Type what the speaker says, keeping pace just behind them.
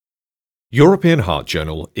European Heart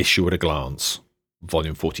Journal Issue at a Glance,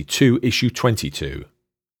 Volume 42, Issue 22.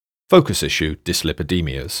 Focus Issue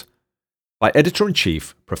Dyslipidaemias, by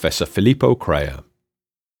Editor-in-Chief Professor Filippo Crea.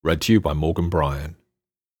 Read to you by Morgan Bryan.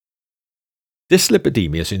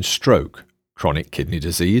 Dyslipidaemias in stroke, chronic kidney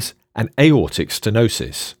disease, and aortic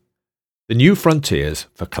stenosis. The new frontiers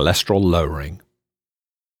for cholesterol lowering.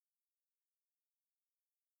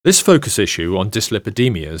 This focus issue on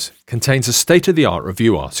dyslipidemias contains a state-of-the-art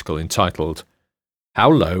review article entitled How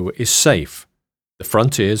Low is Safe? The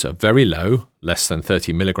Frontiers of Very Low, less than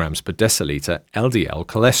 30 mg per deciliter LDL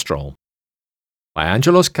cholesterol, by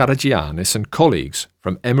Angelos Karagiannis and colleagues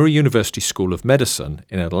from Emory University School of Medicine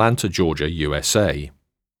in Atlanta, Georgia, USA.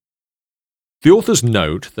 The authors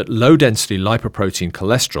note that low-density lipoprotein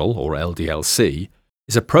cholesterol, or LDL-C,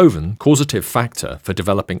 is a proven causative factor for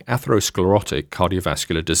developing atherosclerotic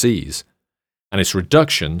cardiovascular disease, and its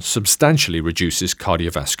reduction substantially reduces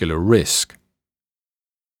cardiovascular risk.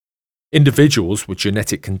 Individuals with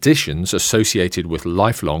genetic conditions associated with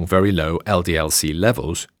lifelong very low LDL-C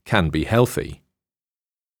levels can be healthy.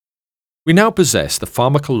 We now possess the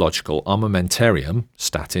pharmacological armamentarium,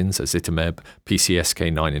 statins, ezetimibe,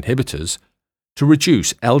 PCSK9 inhibitors, to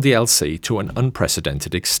reduce LDL-C to an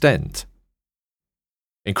unprecedented extent.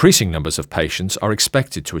 Increasing numbers of patients are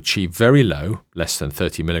expected to achieve very low, less than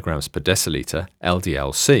 30 mg per deciliter,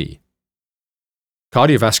 LDL-C.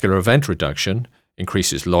 Cardiovascular event reduction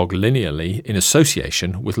increases log linearly in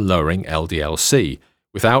association with lowering LDL-C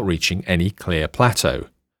without reaching any clear plateau,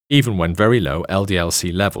 even when very low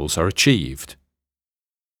LDL-C levels are achieved.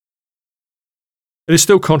 It is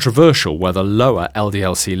still controversial whether lower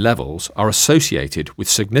LDL-C levels are associated with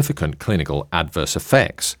significant clinical adverse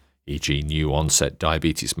effects, e.g. new-onset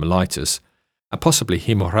diabetes mellitus, and possibly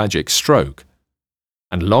hemorrhagic stroke,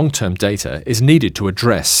 and long-term data is needed to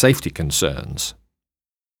address safety concerns.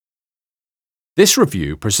 This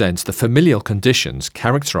review presents the familial conditions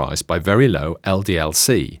characterized by very low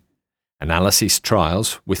LDL-C, analyses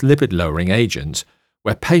trials with lipid-lowering agents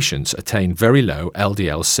where patients attain very low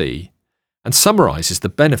LDL-C, and summarizes the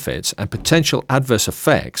benefits and potential adverse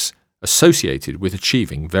effects associated with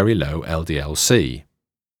achieving very low LDL-C.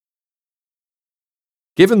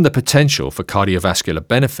 Given the potential for cardiovascular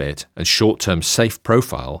benefit and short-term safe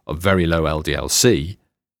profile of very low LDL-C,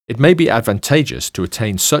 it may be advantageous to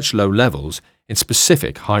attain such low levels in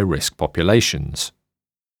specific high-risk populations.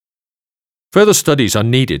 Further studies are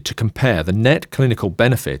needed to compare the net clinical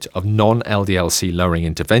benefit of non-LDL-C lowering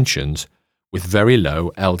interventions with very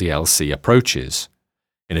low LDL-C approaches,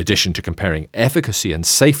 in addition to comparing efficacy and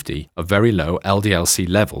safety of very low LDL-C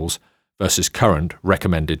levels versus current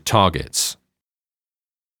recommended targets.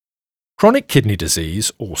 Chronic kidney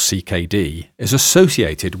disease, or CKD, is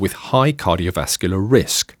associated with high cardiovascular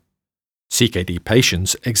risk. CKD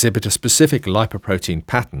patients exhibit a specific lipoprotein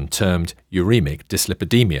pattern termed uremic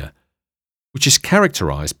dyslipidemia, which is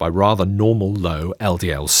characterized by rather normal low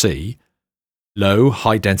LDL-C, low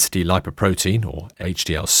high-density lipoprotein, or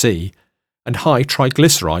HDL-C, and high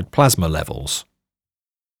triglyceride plasma levels.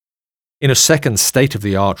 In a second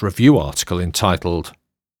state-of-the-art review article entitled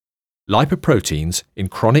Lipoproteins in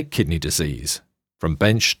Chronic Kidney Disease, From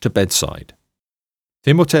Bench to Bedside,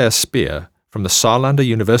 Timotheus Speer from the Saarlander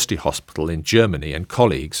University Hospital in Germany and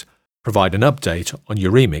colleagues provide an update on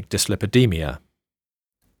uremic dyslipidemia.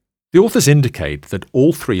 The authors indicate that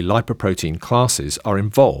all three lipoprotein classes are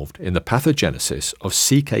involved in the pathogenesis of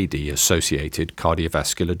CKD-associated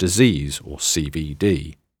cardiovascular disease, or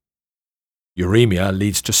CVD. Uremia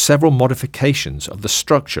leads to several modifications of the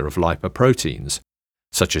structure of lipoproteins,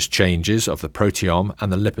 such as changes of the proteome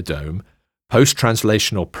and the lipidome,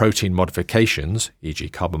 post-translational protein modifications, e.g.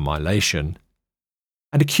 carbamylation,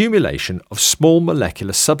 and accumulation of small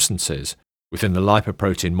molecular substances within the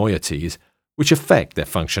lipoprotein moieties which affect their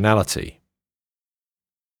functionality.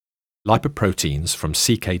 Lipoproteins from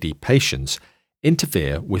CKD patients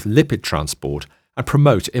interfere with lipid transport and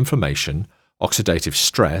promote inflammation, oxidative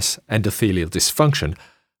stress, endothelial dysfunction,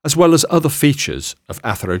 as well as other features of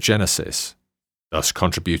atherogenesis, thus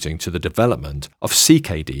contributing to the development of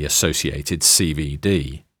CKD-associated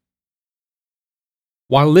CVD.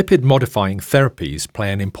 While lipid-modifying therapies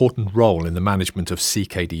play an important role in the management of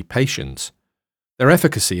CKD patients, their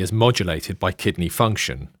efficacy is modulated by kidney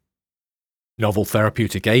function. Novel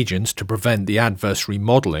therapeutic agents to prevent the adverse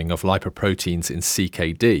remodeling of lipoproteins in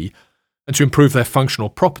CKD and to improve their functional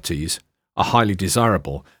properties are highly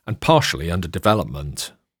desirable and partially under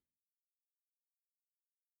development.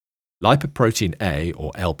 Lipoprotein A,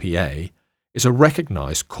 or LPA, is a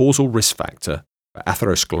recognized causal risk factor for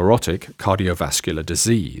atherosclerotic cardiovascular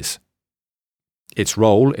disease. Its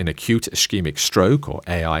role in acute ischemic stroke, or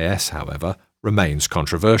AIS, however, remains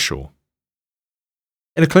controversial.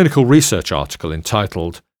 In a clinical research article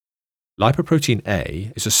entitled "Lipoprotein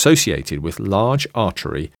A is associated with large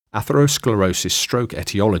artery atherosclerosis stroke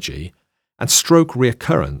etiology and stroke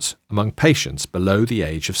reoccurrence among patients below the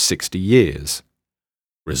age of 60 years.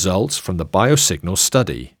 Results from the Biosignal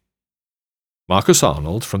study," Markus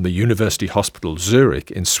Arnold from the University Hospital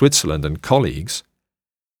Zurich in Switzerland and colleagues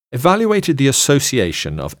evaluated the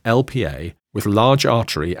association of LPA with large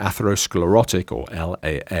artery atherosclerotic, or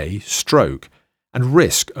LAA, stroke and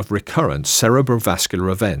risk of recurrent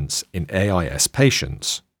cerebrovascular events in AIS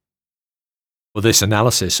patients. For this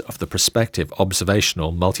analysis of the prospective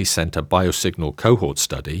observational multicenter biosignal cohort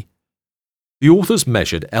study, the authors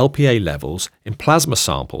measured LPA levels in plasma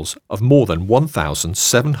samples of more than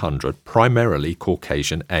 1,700 primarily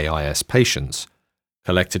Caucasian AIS patients,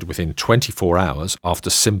 collected within 24 hours after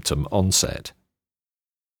symptom onset.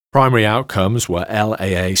 Primary outcomes were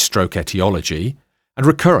LAA stroke etiology and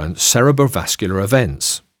recurrent cerebrovascular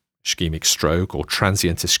events, ischemic stroke or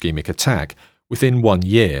transient ischemic attack, within 1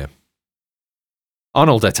 year.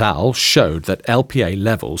 Arnold et al. Showed that LPA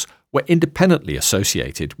levels were independently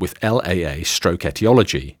associated with LAA stroke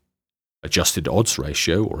etiology, adjusted odds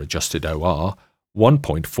ratio or adjusted OR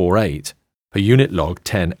 1.48 per unit log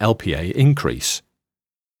 10 LPA increase,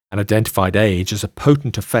 and identified age as a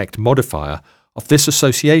potent effect modifier of this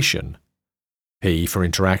association, P for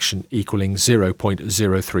interaction equaling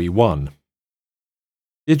 0.031.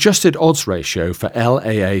 The adjusted odds ratio for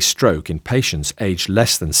LAA stroke in patients aged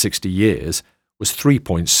less than 60 years was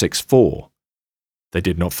 3.64. They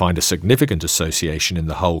did not find a significant association in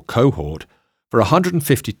the whole cohort for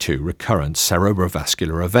 152 recurrent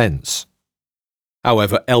cerebrovascular events.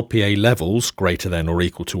 However, LPA levels greater than or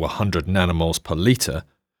equal to 100 nanomoles per litre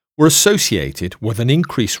were associated with an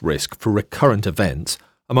increased risk for recurrent events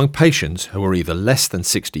among patients who were either less than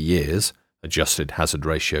 60 years, adjusted hazard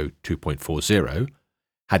ratio 2.40,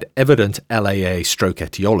 had evident LAA stroke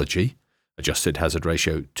etiology, adjusted hazard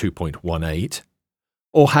ratio 2.18,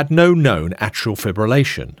 or had no known atrial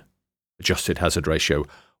fibrillation, adjusted hazard ratio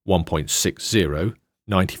 1.60,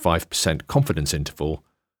 95% confidence interval,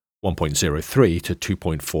 1.03 to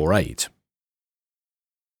 2.48.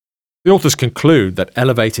 The authors conclude that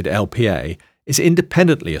elevated LPA is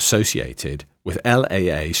independently associated with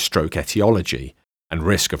LAA stroke etiology and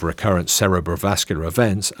risk of recurrent cerebrovascular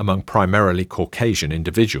events among primarily Caucasian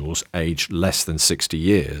individuals aged less than 60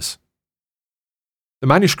 years. The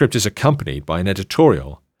manuscript is accompanied by an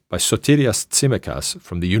editorial by Sotirios Tsimakas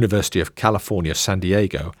from the University of California, San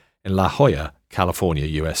Diego in La Jolla, California,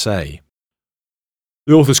 USA.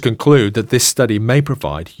 The authors conclude that this study may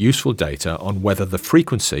provide useful data on whether the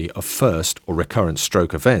frequency of first or recurrent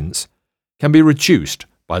stroke events can be reduced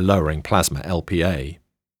by lowering plasma LPA.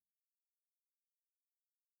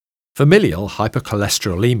 Familial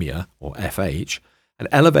hypercholesterolemia, or FH, and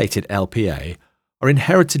elevated LPA are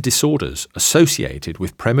inherited disorders associated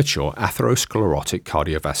with premature atherosclerotic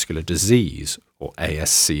cardiovascular disease, or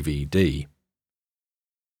ASCVD.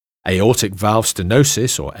 Aortic valve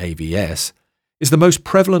stenosis, or AVS, is the most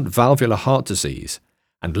prevalent valvular heart disease,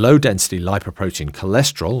 and low-density lipoprotein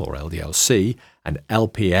cholesterol, or LDL-C, and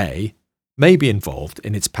LPA may be involved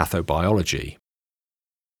in its pathobiology.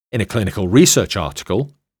 In a clinical research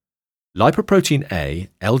article, Lipoprotein A,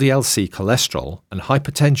 LDL-C cholesterol, and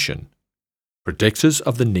hypertension, predictors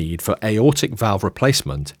of the need for aortic valve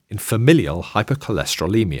replacement in familial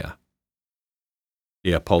hypercholesterolemia.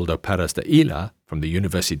 Leopoldo Pérez de Ila from the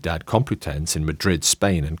Universidad Complutense in Madrid,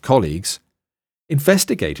 Spain, and colleagues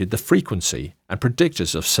investigated the frequency and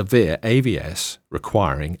predictors of severe AVS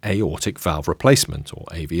requiring aortic valve replacement, or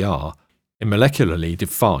AVR, in molecularly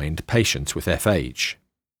defined patients with FH.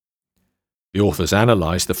 The authors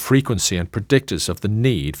analysed the frequency and predictors of the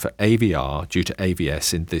need for AVR due to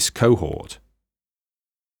AVS in this cohort.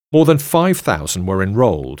 More than 5,000 were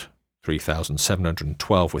enrolled,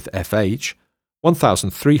 3,712 with FH,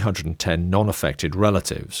 1,310 non-affected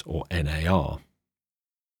relatives, or NAR.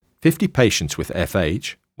 50 patients with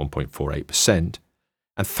FH, 1.48%,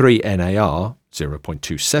 and 3 NAR,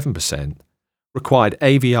 0.27%, required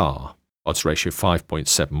AVR, odds ratio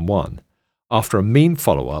 5.71, after a mean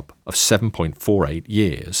follow-up of 7.48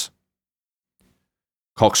 years.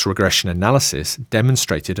 Cox regression analysis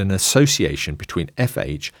demonstrated an association between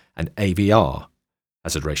FH and AVR,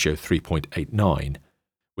 hazard ratio 3.89,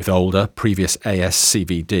 with older, previous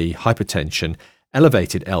ASCVD, hypertension,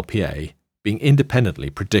 elevated LPA being independently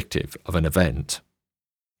predictive of an event.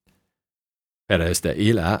 Pérez de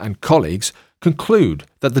Ila and colleagues conclude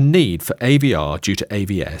that the need for AVR due to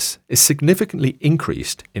AVS is significantly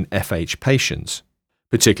increased in FH patients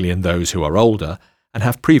particularly in those who are older and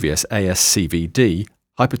have previous ASCVD,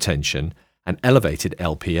 hypertension, and elevated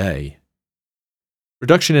LPA.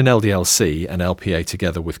 Reduction in LDL-C and LPA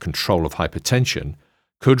together with control of hypertension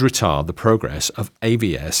could retard the progress of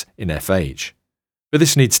AVS in FH, but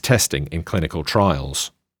this needs testing in clinical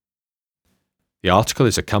trials. The article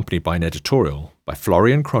is accompanied by an editorial by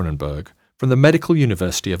Florian Cronenberg from the Medical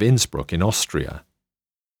University of Innsbruck in Austria.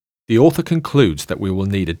 The author concludes that we will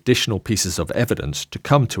need additional pieces of evidence to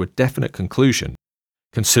come to a definite conclusion,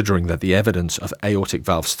 considering that the evidence of aortic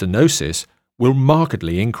valve stenosis will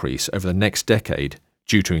markedly increase over the next decade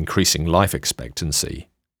due to increasing life expectancy.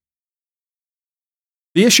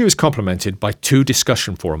 The issue is complemented by two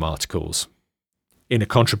discussion forum articles. In a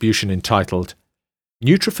contribution entitled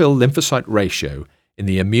Neutrophil Lymphocyte Ratio in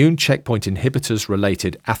the Immune Checkpoint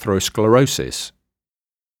Inhibitors-Related Atherosclerosis,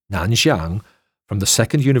 Nan Jiang from the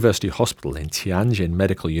Second University Hospital in Tianjin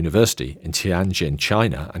Medical University in Tianjin,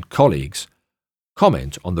 China, and colleagues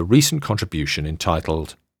comment on the recent contribution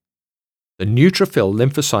entitled The Neutrophil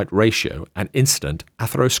Lymphocyte Ratio and Incident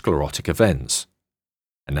Atherosclerotic Events,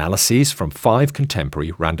 Analyses from 5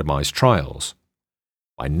 Contemporary Randomized Trials,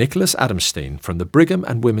 by Nicholas Adamstein from the Brigham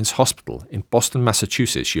and Women's Hospital in Boston,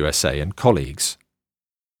 Massachusetts, USA, and colleagues.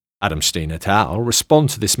 Adamstein et al. Respond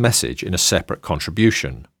to this message in a separate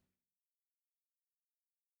contribution.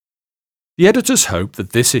 The editors hope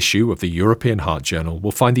that this issue of the European Heart Journal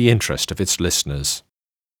will find the interest of its listeners.